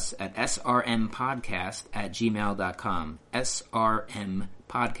email us at srmpodcast@gmail.com.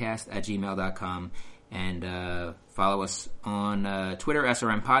 srmpodcast@gmail.com. And follow us on Twitter,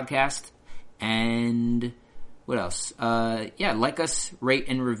 SRM Podcast. And what else? Like us, rate,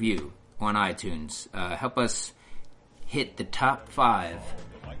 and review on iTunes. Help us hit the top 5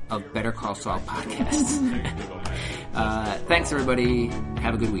 of Better Call Saul podcasts. Thanks, everybody.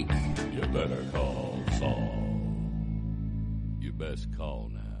 Have a good week. You better call Saul. You best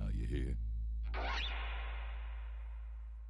call now, you hear?